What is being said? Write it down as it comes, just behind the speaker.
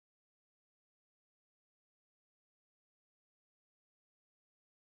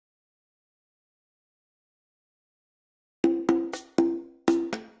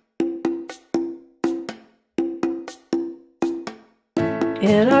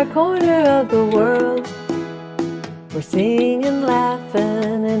In our corner of the world, we're singing,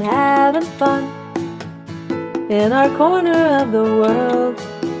 laughing, and having fun. In our corner of the world,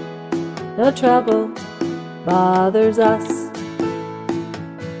 no trouble bothers us.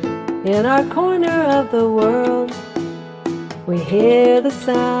 In our corner of the world, we hear the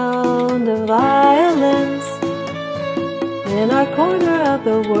sound of violins. In our corner of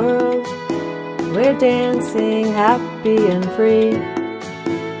the world, we're dancing, happy and free.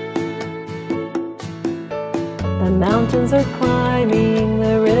 The mountains are climbing,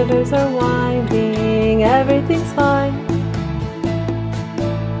 the rivers are winding, everything's fine.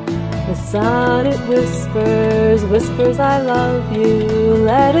 The sun, it whispers, whispers I love you,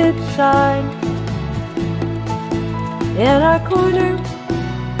 let it shine. In our corner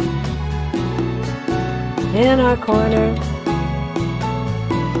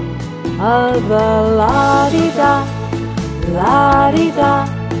of the la-di-da, la-di-da,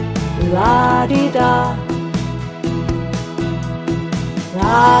 la-di-da,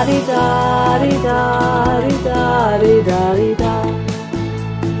 la-di-da-di-da-di-da-di-da-di-da,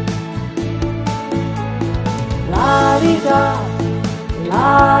 la-di-da,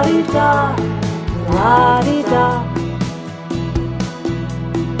 la-di-da, la-di-da,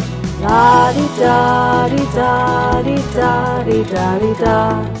 la-di-da-di-da-di-da-di-da-di-da.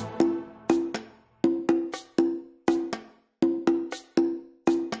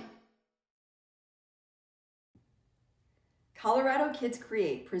 Colorado Kids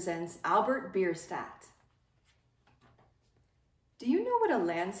Create presents Albert Bierstadt. Do you know what a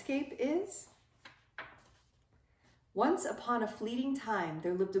landscape is? Once upon a fleeting time,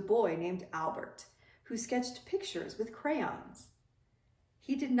 there lived a boy named Albert who sketched pictures with crayons.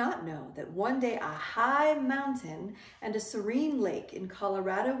 He did not know that one day a high mountain and a serene lake in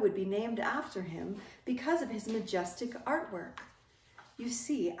Colorado would be named after him because of his majestic artwork. You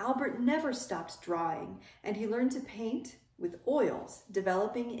see, Albert never stopped drawing, and he learned to paint with oils,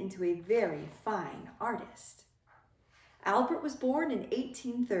 developing into a very fine artist. Albert was born in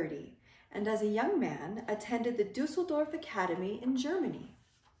 1830, and as a young man attended the Dusseldorf Academy in Germany.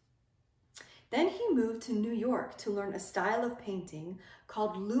 Then he moved to New York to learn a style of painting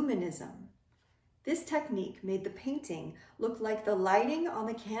called luminism. This technique made the painting look like the lighting on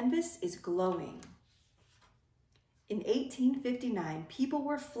the canvas is glowing. In 1859, people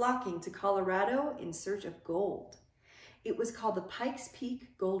were flocking to Colorado in search of gold. It was called the Pikes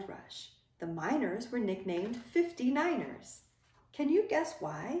Peak Gold Rush. The miners were nicknamed 59ers. Can you guess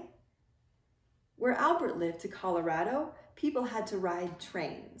why? Where Albert lived to Colorado, people had to ride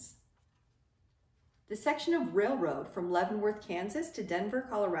trains. The section of railroad from Leavenworth, Kansas to Denver,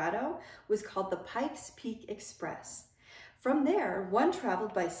 Colorado was called the Pikes Peak Express. From there, one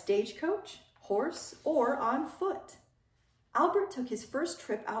traveled by stagecoach, horse, or on foot. Albert took his first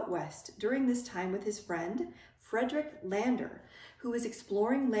trip out west during this time with his friend, Frederick Lander, who was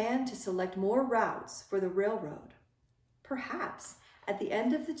exploring land to select more routes for the railroad. Perhaps at the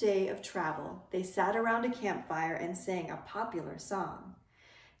end of the day of travel, they sat around a campfire and sang a popular song.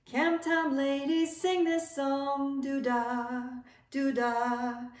 Camptown ladies sing this song, doo-dah,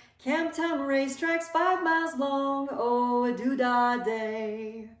 doo-dah. Camptown racetracks 5 miles long, oh, a doo-dah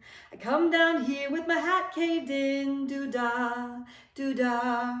day. I come down here with my hat caved in, doo-dah,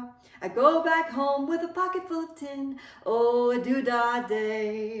 doo-dah. I go back home with a pocket full of tin, oh, a doo-dah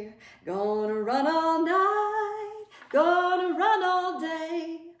day. Gonna run all night, gonna run all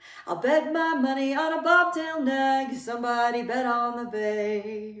day. I'll bet my money on a bobtail nag, somebody bet on the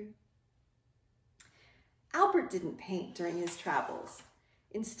bay. Albert didn't paint during his travels.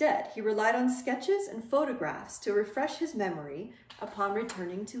 Instead, he relied on sketches and photographs to refresh his memory upon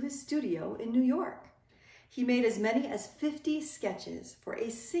returning to his studio in New York. He made as many as 50 sketches for a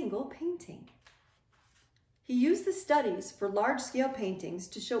single painting. He used the studies for large-scale paintings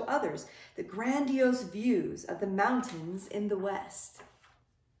to show others the grandiose views of the mountains in the West.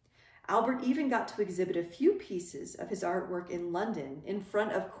 Albert even got to exhibit a few pieces of his artwork in London in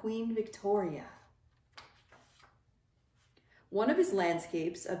front of Queen Victoria. One of his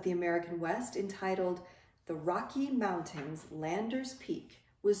landscapes of the American West, entitled The Rocky Mountains, Lander's Peak,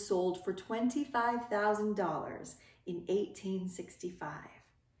 was sold for $25,000 in 1865.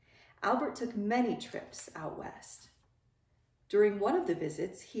 Albert took many trips out west. During one of the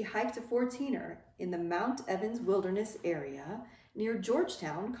visits, he hiked a 14er in the Mount Evans Wilderness area near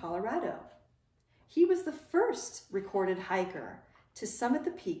Georgetown, Colorado. He was the first recorded hiker to summit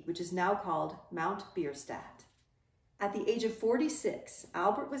the peak, which is now called Mount Bierstadt. At the age of 46,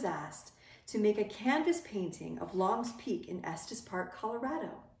 Albert was asked to make a canvas painting of Long's Peak in Estes Park,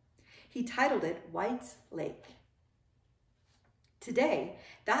 Colorado. He titled it White's Lake. Today,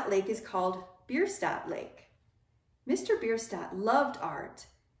 that lake is called Bierstadt Lake. Mr. Bierstadt loved art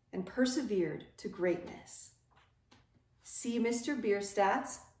and persevered to greatness. See Mr.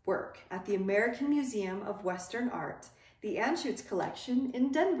 Bierstadt's work at the American Museum of Western Art, the Anschutz Collection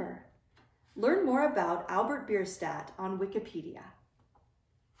in Denver. Learn more about Albert Bierstadt on Wikipedia.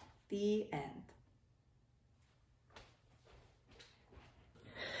 The end.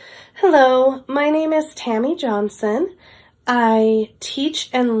 Hello, my name is Tammy Johnson. I teach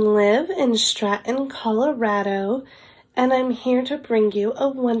and live in Stratton, Colorado, and I'm here to bring you a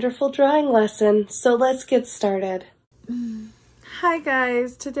wonderful drawing lesson. So let's get started. Hi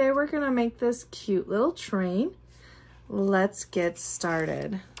guys, today we're gonna make this cute little train. Let's get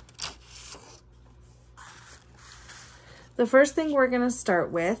started. The first thing we're gonna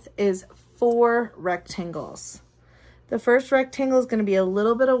start with is 4 rectangles. The first rectangle is gonna be a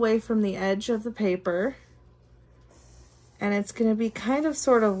little bit away from the edge of the paper, and it's gonna be kind of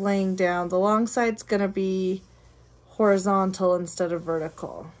sort of laying down. The long side's gonna be horizontal instead of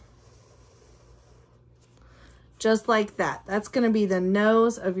vertical. Just like that. That's gonna be the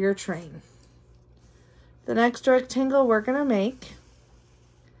nose of your train. The next rectangle we're gonna make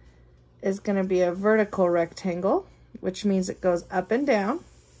is gonna be a vertical rectangle, which means it goes up and down.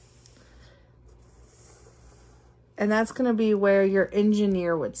 And that's gonna be where your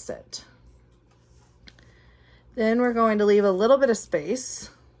engineer would sit. Then we're going to leave a little bit of space,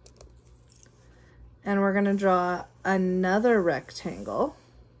 and we're gonna draw another rectangle.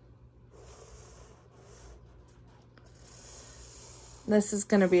 This is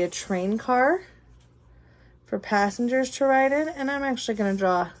gonna be a train car for passengers to ride in, and I'm actually gonna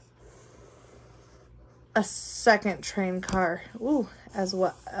draw a second train car, as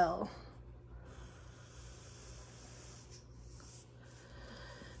well.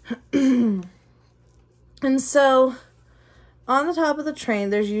 And so on the top of the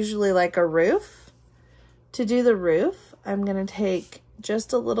train, there's usually like a roof. To do the roof, I'm gonna take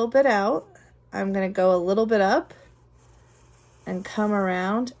just a little bit out. I'm gonna go a little bit up and come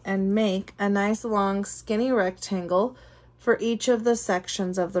around and make a nice long skinny rectangle for each of the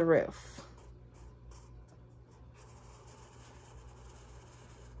sections of the roof.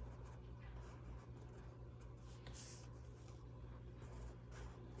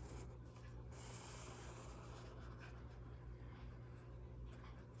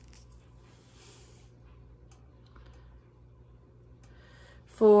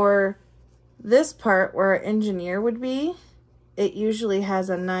 For this part where our engineer would be, it usually has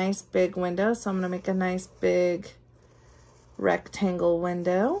a nice big window, so I'm going to make a nice big rectangle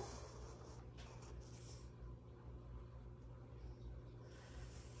window.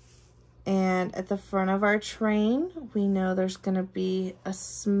 And at the front of our train, we know there's going to be a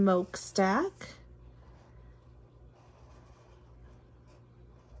smokestack.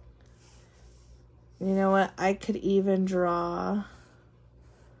 You know what? I could even draw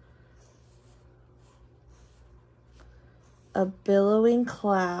a billowing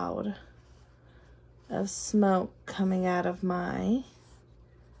cloud of smoke coming out of my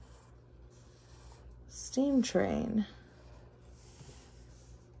steam train.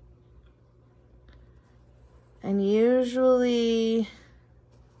 And usually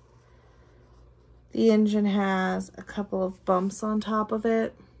the engine has a couple of bumps on top of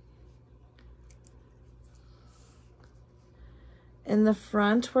it. In the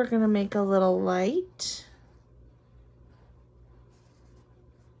front, we're going to make a little light.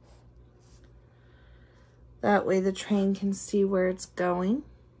 That way the train can see where it's going.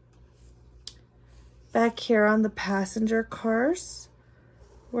 Back here on the passenger cars,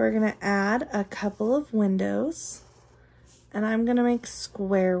 we're gonna add a couple of windows, and I'm gonna make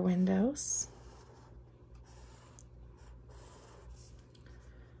square windows.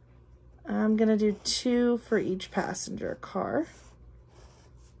 I'm gonna do 2 for each passenger car.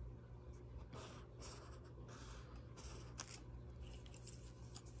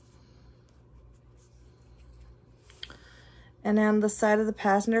 And on the side of the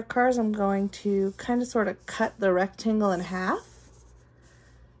passenger cars, I'm going to kind of sort of cut the rectangle in half.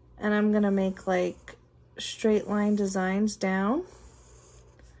 And I'm going to make like straight line designs down,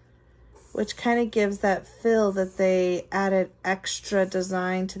 which kind of gives that feel that they added extra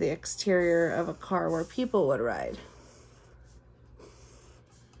design to the exterior of a car where people would ride.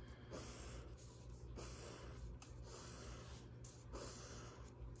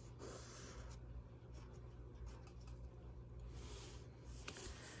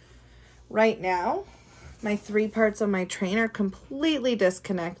 Right now, my 3 parts of my train are completely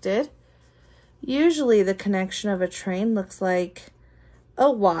disconnected. Usually the connection of a train looks like a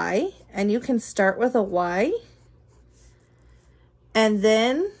Y, and you can start with a Y and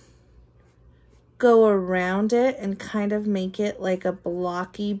then go around it and kind of make it like a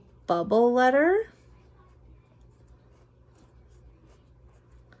blocky bubble letter.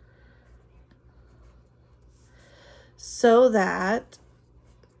 So that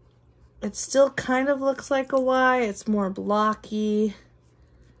it still kind of looks like a Y. It's more blocky.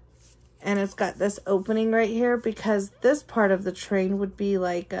 And it's got this opening right here because this part of the train would be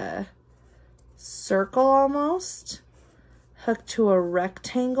like a circle almost, hooked to a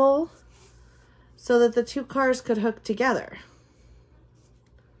rectangle so that the two cars could hook together.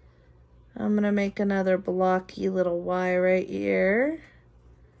 I'm going to make another blocky little Y right here.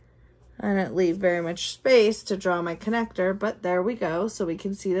 I didn't leave very much space to draw my connector, but there we go. So we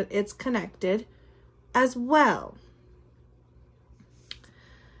can see that it's connected as well.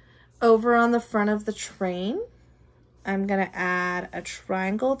 Over on the front of the train, I'm going to add a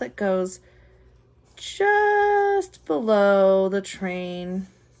triangle that goes just below the train.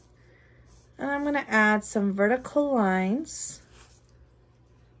 And I'm going to add some vertical lines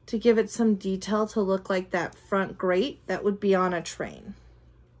to give it some detail to look like that front grate that would be on a train.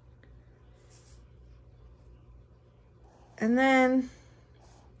 And then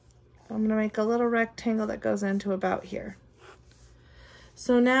I'm going to make a little rectangle that goes into about here.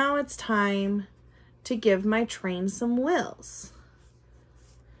 So now it's time to give my train some wheels.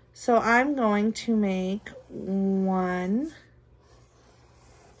 So I'm going to make 1,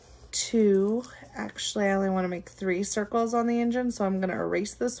 2, actually I only want to make 3 circles on the engine, so I'm going to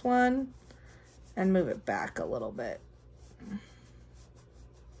erase this one and move it back a little bit.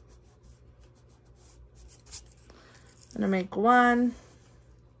 I'm going to make 1,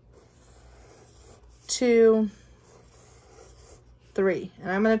 2, 3.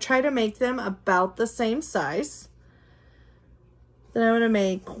 And I'm going to try to make them about the same size. Then I'm going to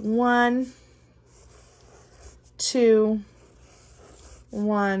make 1, 2,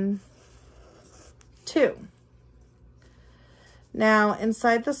 1, 2. Now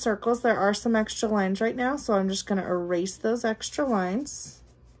inside the circles there are some extra lines right now, so I'm just going to erase those extra lines.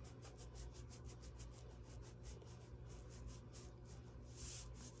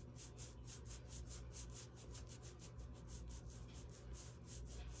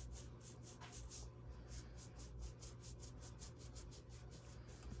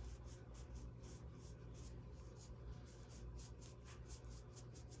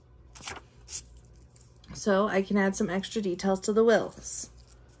 So I can add some extra details to the wheels.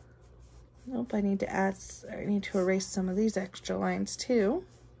 Nope, I need to erase some of these extra lines too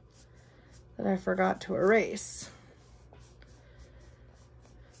that I forgot to erase.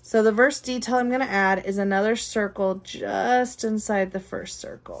 So the first detail I'm going to add is another circle just inside the first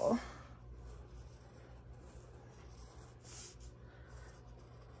circle.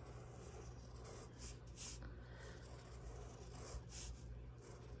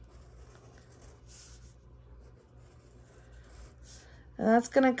 And that's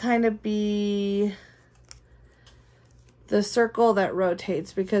going to kind of be the circle that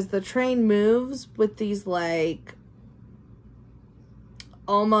rotates, because the train moves with these like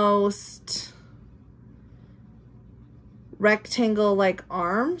almost rectangle like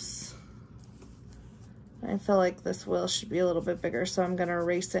arms. I feel like this wheel should be a little bit bigger, so I'm going to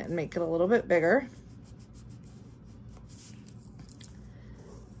erase it and make it a little bit bigger.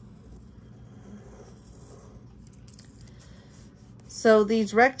 So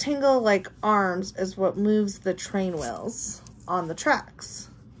these rectangle like arms is what moves the train wheels on the tracks.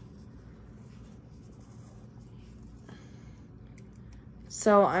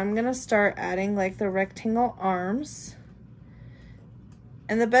 So I'm gonna start adding like the rectangle arms.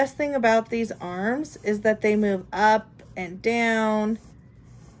 And the best thing about these arms is that they move up and down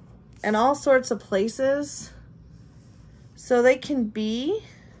and all sorts of places. So they can be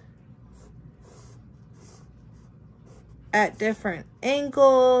at different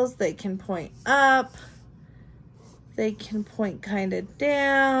angles, they can point up, they can point kind of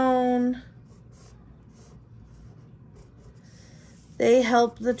down. They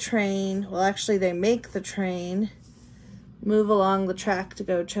help the train, well actually they make the train move along the track to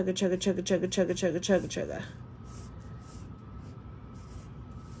go chugga chugga chugga chugga chugga chugga chugga chugga.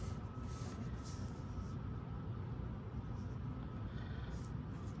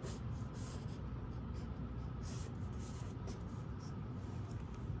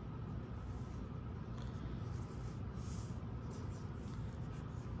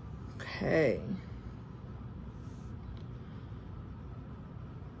 Okay.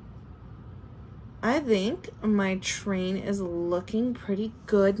 I think my train is looking pretty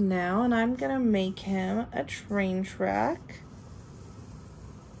good now, and I'm gonna make him a train track.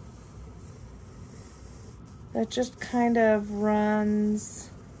 that just kind of runs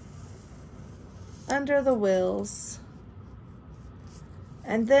under the wheels.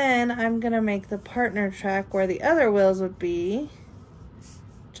 And then I'm gonna make the partner track where the other wheels would be,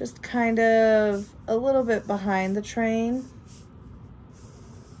 just kind of a little bit behind the train.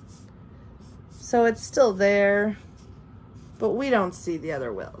 So it's still there, but we don't see the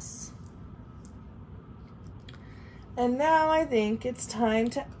other wheels. And now I think it's time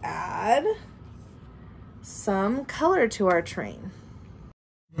to add some color to our train.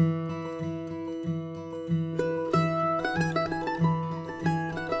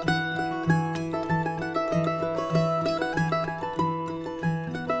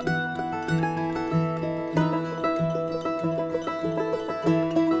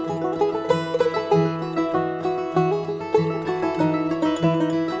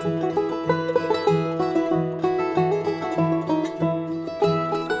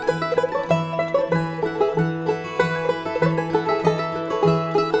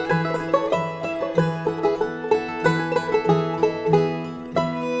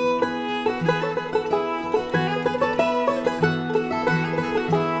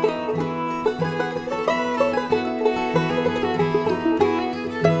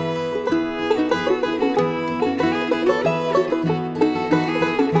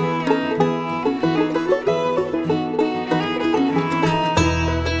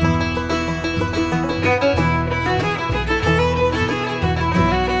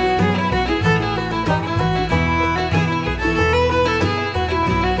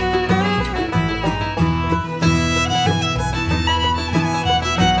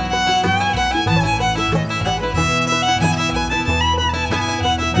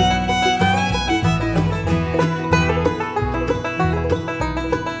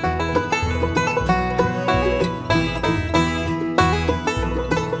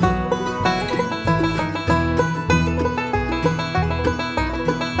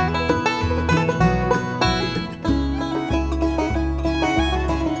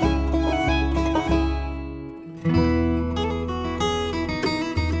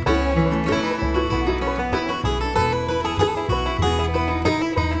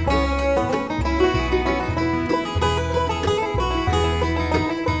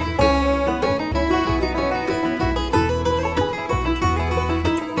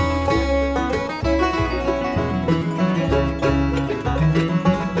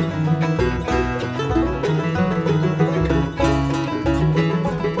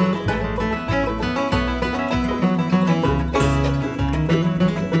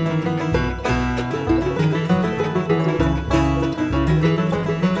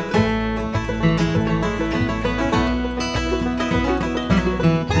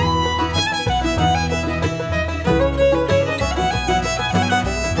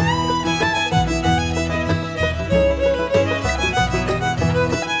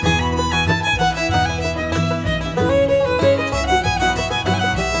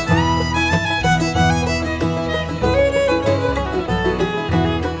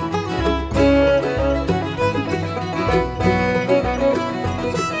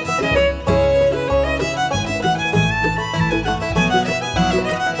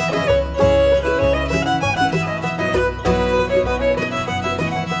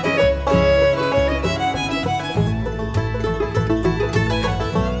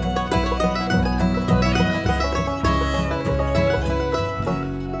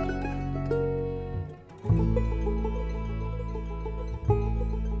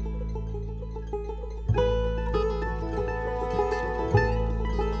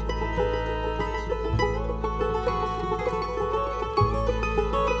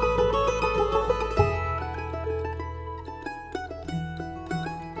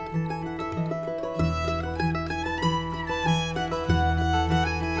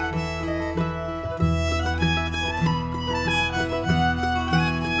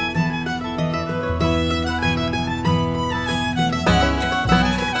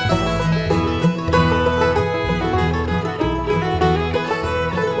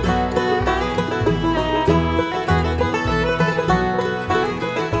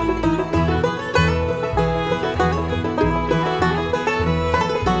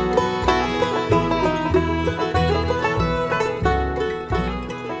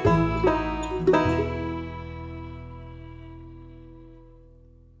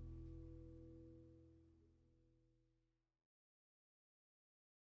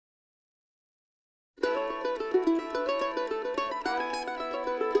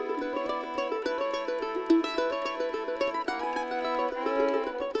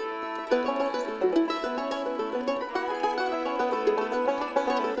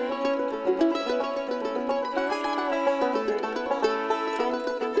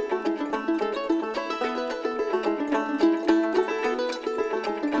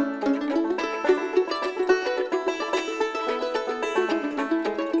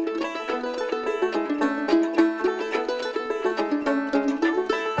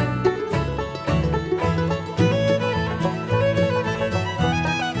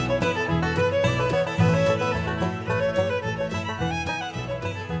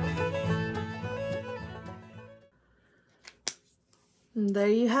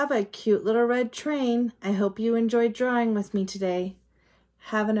 you have a cute little red train. I hope you enjoyed drawing with me today.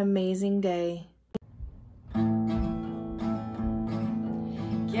 Have an amazing day.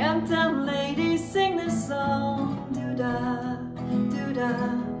 Camptown ladies sing this song, doo-dah,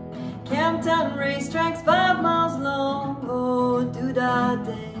 doo-dah. Camptown racetracks 5 miles long, oh, doo-dah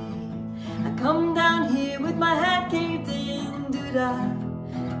day. I come down here with my hat caved in, doo-dah,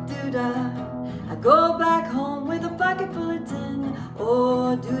 doo-dah. I go back home with a pocket full of tin,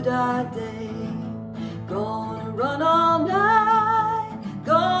 oh, doo-dah day. Gonna run all night,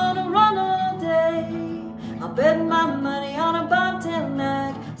 gonna run all day. I'll bet my money on a bobtail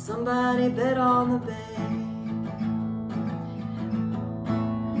nag, somebody bet on the bay.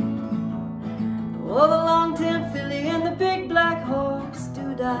 Oh, the long-tailed filly and the big black horse,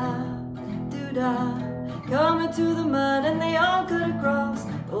 doo-dah, doo-dah. Coming to the mud and they all cut across,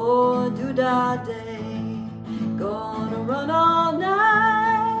 oh, doo-dah day. Gonna run all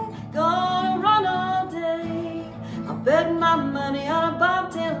night, gonna run all day. I'll bet my money on a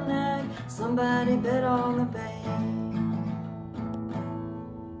bobtail nag, somebody bet on the bay.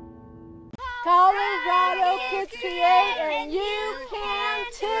 Colorado Kids Create, and you can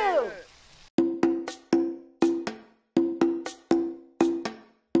too!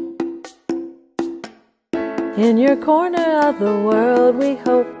 In your corner of the world we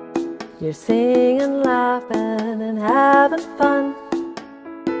hope you're singing, laughing, and having fun.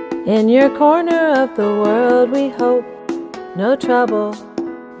 In your corner of the world we hope no trouble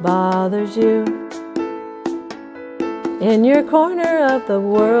bothers you. In your corner of the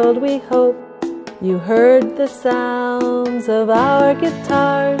world we hope you heard the sounds of our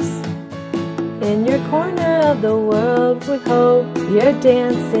guitars. In your corner of the world we hope you're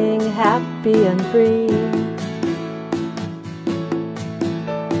dancing happy and free.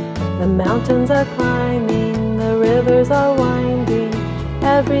 The mountains are climbing, the rivers are winding,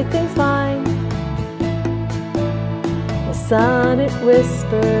 everything's fine. The sun, it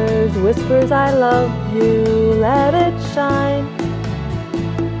whispers, whispers I love you, let it shine.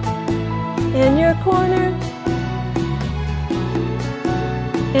 In your corner,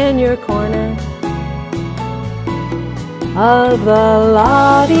 in your corner of the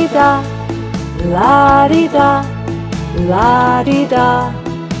la-di-da, la-di-da, la-di-da.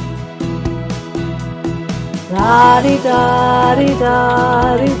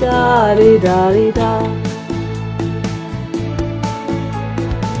 La-di-da-di-da-di-da-di-da-di-da.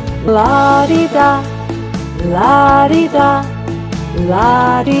 La-di-da, la-di-da,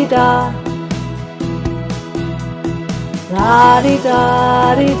 la-di-da.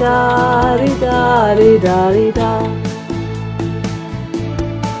 La-di-da-di-da-di-da-di-da-di-da.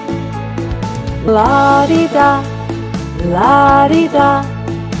 La-di-da, la-di-da,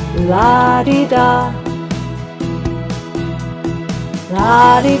 la-di-da.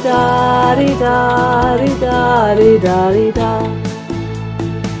 La-di-da-di-da-di-da-di-da-di-da.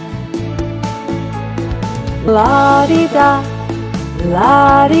 La-di-da,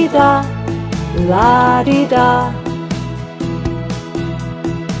 la-di-da, la-di-da.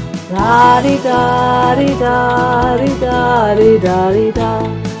 La-di-da-di-da-di-da-di-da-di-da.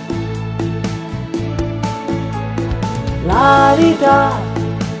 La-di-da,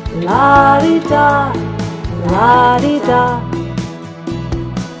 la-di-da, la-di-da.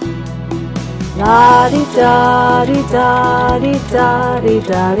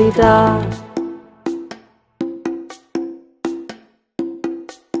 La-di-da-di-da-di-da-di-da-di-da.